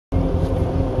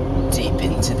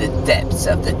into the depths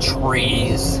of the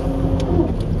trees.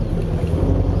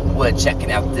 We're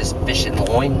checking out this fishing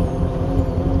line.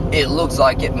 It looks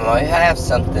like it might have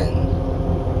something,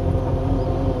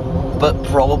 but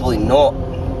probably not.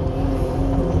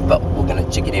 But we're gonna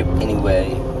check it out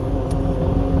anyway.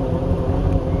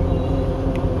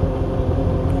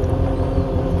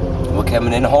 We're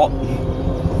coming in hot.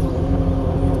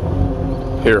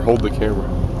 Here, hold the camera.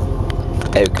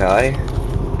 Okay.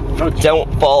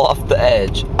 Don't fall off the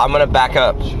edge. I'm gonna back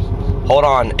up. Hold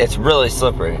on, it's really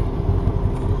slippery.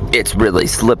 It's really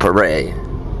slippery.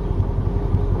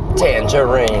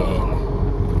 Tangerine.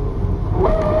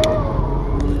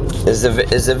 Is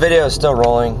the video still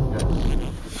rolling?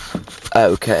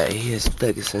 Okay, here's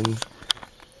Ferguson.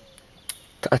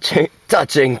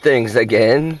 Touching things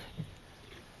again.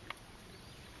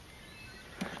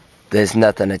 There's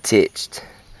nothing attached.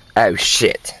 Oh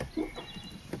shit.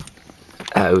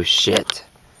 Oh shit.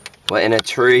 We're in a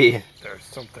tree. There's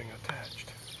something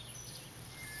attached.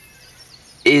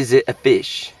 Is it a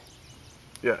fish?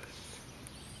 Yes.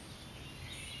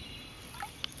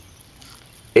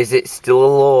 Is it still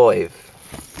alive?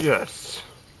 Yes.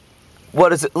 What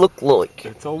does it look like?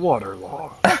 It's a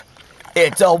waterlog.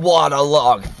 It's a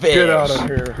waterlog fish. Get out of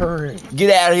here, hurry.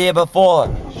 Get out of here before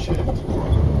Shit.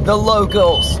 the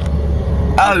locals.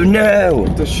 Oh no.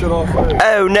 Get this shit off me.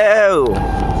 Oh no.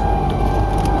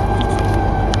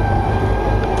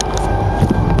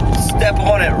 Step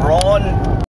on it, Ron.